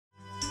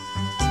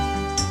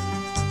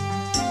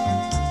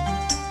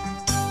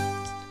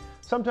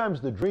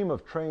Sometimes the dream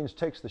of trains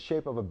takes the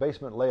shape of a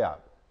basement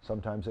layout.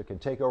 Sometimes it can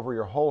take over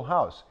your whole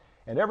house.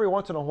 And every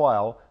once in a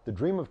while, the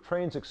dream of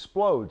trains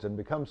explodes and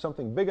becomes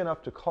something big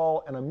enough to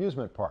call an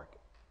amusement park.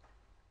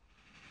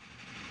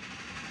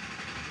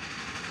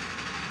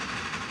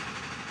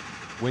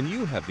 When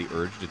you have the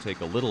urge to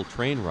take a little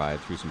train ride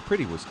through some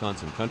pretty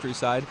Wisconsin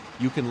countryside,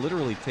 you can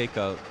literally take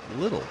a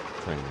little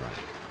train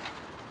ride.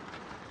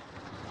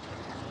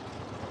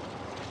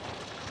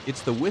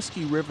 It's the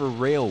Whisky River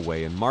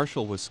Railway in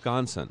Marshall,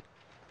 Wisconsin.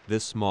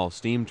 This small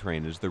steam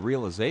train is the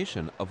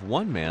realization of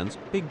one man's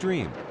big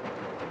dream.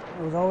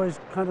 I was always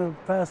kind of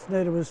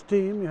fascinated with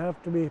steam. You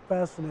have to be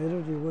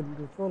fascinated, you wouldn't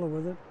be full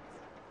with it.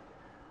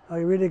 I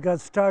really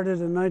got started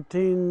in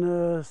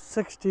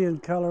 1960 in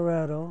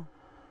Colorado,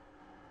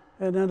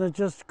 and then it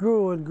just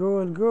grew and grew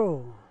and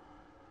grew.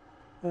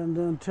 And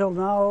until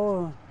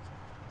now,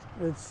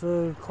 it's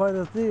quite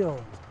a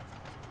deal.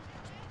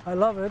 I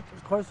love it,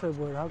 of course I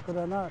would, how could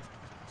I not?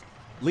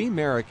 Lee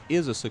Merrick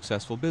is a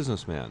successful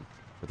businessman,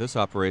 but this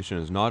operation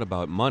is not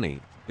about money,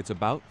 it's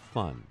about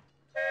fun.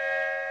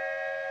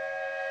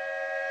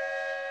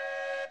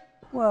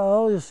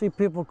 Well, you see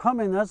people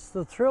coming, that's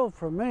the thrill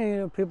for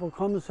me. People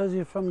come and says,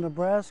 you're from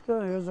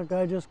Nebraska? Here's a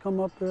guy just come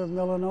up here from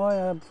Illinois.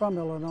 I'm from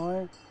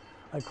Illinois.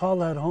 I call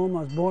that home.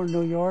 I was born in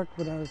New York,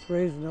 but I was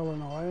raised in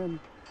Illinois. And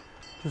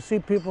to see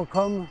people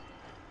come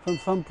from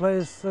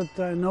someplace that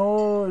I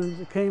know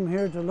and came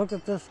here to look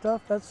at this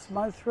stuff, that's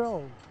my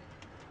thrill.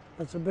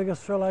 That's the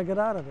biggest thrill I get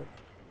out of it.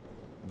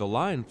 The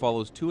line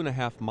follows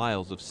 2.5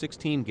 miles of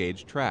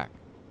 16-gauge track.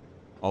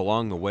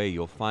 Along the way,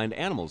 you'll find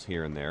animals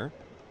here and there,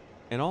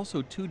 and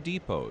also 2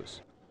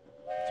 depots,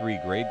 3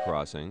 grade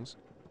crossings,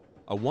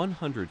 a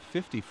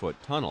 150-foot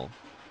tunnel,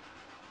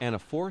 and a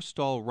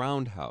 4-stall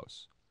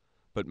roundhouse.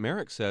 But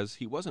Merrick says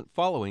he wasn't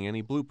following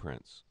any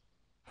blueprints.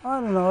 I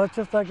don't know, it's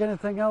just like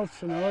anything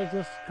else, you know, it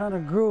just kind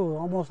of grew,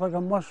 almost like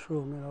a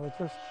mushroom, you know, it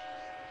just,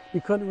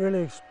 you couldn't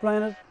really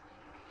explain it.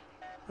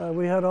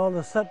 We had all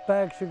the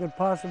setbacks you could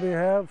possibly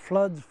have,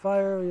 floods,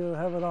 fire, you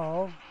have it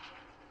all.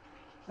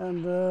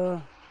 And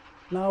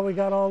now we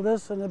got all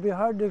this, and it'd be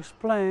hard to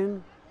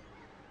explain.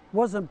 It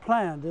wasn't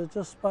planned, it's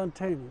just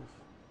spontaneous.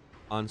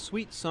 On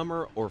sweet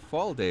summer or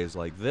fall days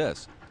like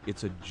this,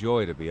 it's a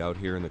joy to be out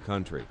here in the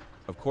country.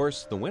 Of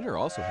course, the winter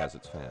also has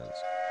its fans.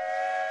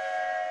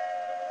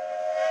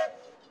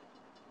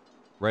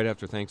 Right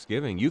after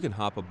Thanksgiving, you can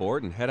hop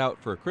aboard and head out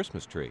for a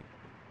Christmas tree.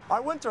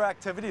 Our winter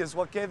activity is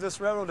what gave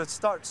this railroad its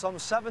start some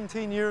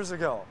 17 years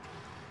ago.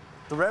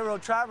 The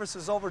railroad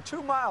traverses over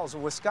 2 miles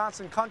of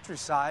Wisconsin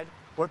countryside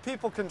where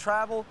people can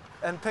travel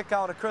and pick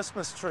out a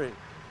Christmas tree.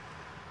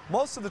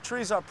 Most of the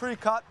trees are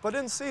pre-cut, but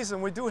in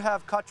season we do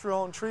have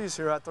cut-your-own trees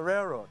here at the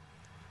railroad.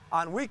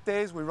 On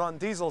weekdays we run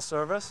diesel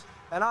service,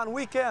 and on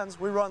weekends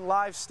we run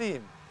live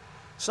steam.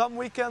 Some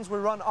weekends we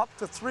run up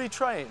to 3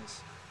 trains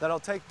that'll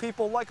take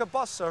people like a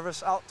bus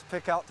service out to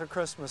pick out their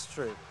Christmas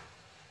tree.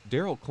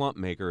 Darrell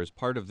Klumpmaker is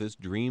part of this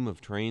dream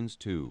of trains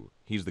too.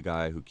 He's the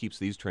guy who keeps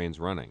these trains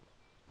running.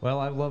 Well,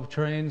 I've loved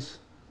trains,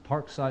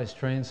 park-sized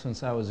trains,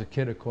 since I was a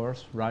kid, of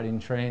course, riding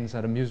trains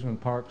at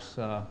amusement parks.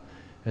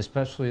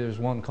 Especially there's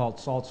one called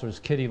Saltzer's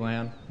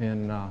Kittyland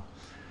in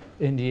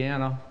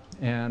Indiana,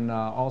 and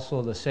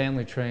also the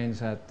Sandley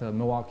trains at the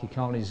Milwaukee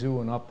County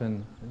Zoo and up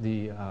in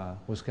the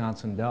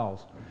Wisconsin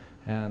Dells,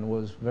 and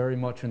was very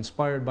much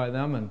inspired by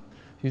them, and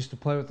used to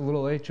play with the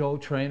little HO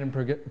train and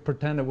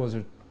pretend it was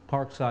a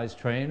park-sized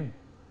train.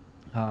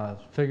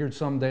 Figured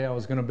someday I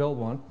was going to build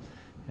one,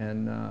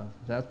 and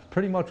that's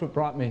pretty much what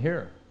brought me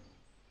here.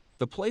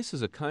 The place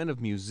is a kind of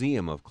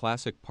museum of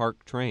classic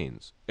park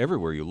trains.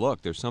 Everywhere you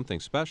look, there's something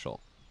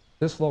special.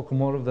 This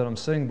locomotive that I'm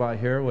sitting by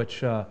here,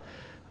 which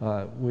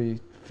we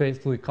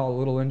faithfully call a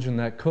little engine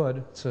that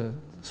could, it's a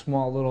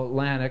small little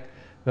Atlantic,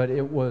 but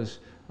it was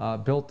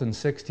built in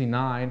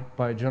 '69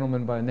 by a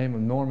gentleman by the name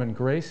of Norman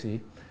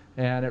Gracie,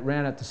 and it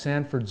ran at the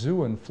Sanford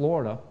Zoo in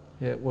Florida.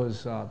 It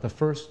was the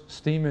first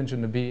steam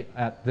engine to be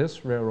at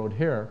this railroad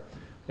here,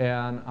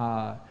 and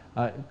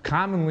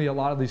commonly a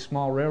lot of these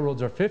small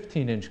railroads are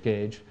 15-inch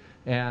gauge,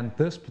 and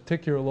this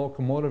particular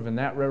locomotive in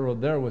that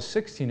railroad there was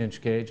 16-inch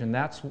gauge, and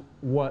that's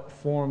what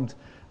formed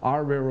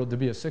our railroad to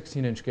be a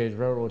 16-inch gauge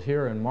railroad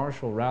here in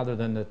Marshall rather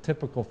than the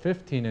typical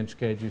 15-inch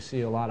gauge you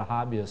see a lot of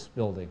hobbyists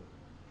building.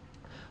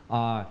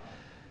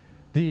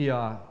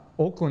 The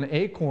Oakland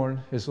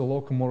Acorn is the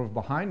locomotive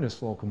behind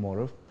this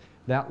locomotive.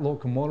 That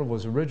locomotive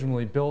was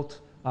originally built,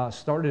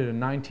 started in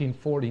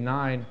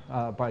 1949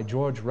 by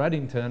George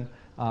Reddington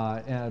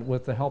and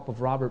with the help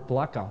of Robert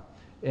Blecka.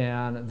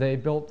 And they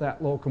built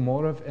that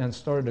locomotive and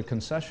started a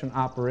concession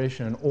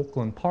operation in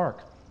Oakland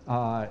Park.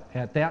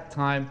 At that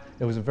time,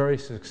 it was a very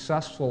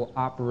successful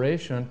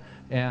operation,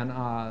 and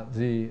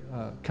the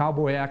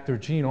cowboy actor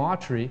Gene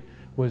Autry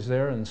was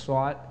there and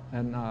saw it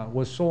and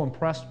was so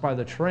impressed by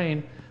the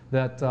train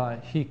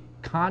that he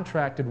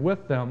contracted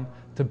with them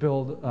to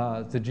build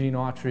the Gene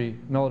Autry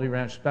Melody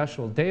Ranch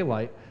Special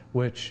Daylight,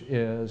 which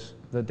is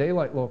the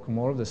Daylight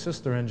locomotive, the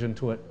sister engine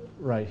to it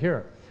right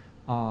here.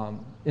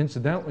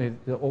 Incidentally,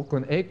 the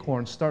Oakland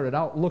Acorn started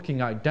out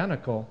looking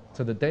identical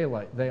to the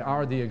Daylight. They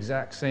are the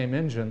exact same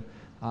engine.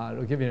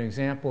 To give you an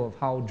example of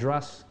how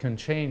dress can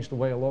change the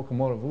way a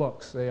locomotive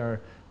looks. They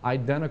are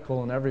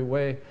identical in every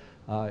way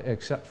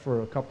except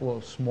for a couple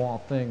of small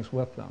things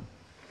with them.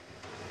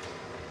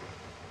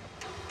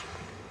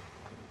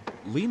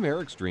 Lee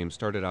Merrick's dream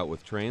started out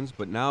with trains,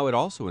 but now it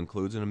also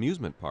includes an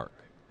amusement park.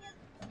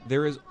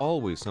 There is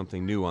always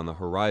something new on the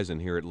horizon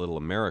here at Little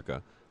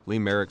America. Lee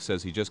Merrick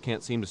says he just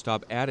can't seem to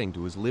stop adding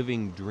to his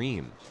living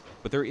dream.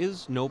 But there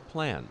is no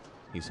plan.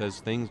 He says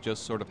things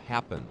just sort of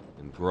happen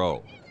and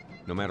grow.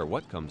 No matter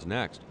what comes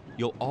next,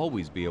 you'll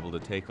always be able to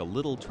take a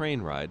little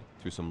train ride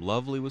through some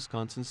lovely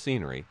Wisconsin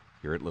scenery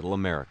here at Little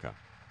America.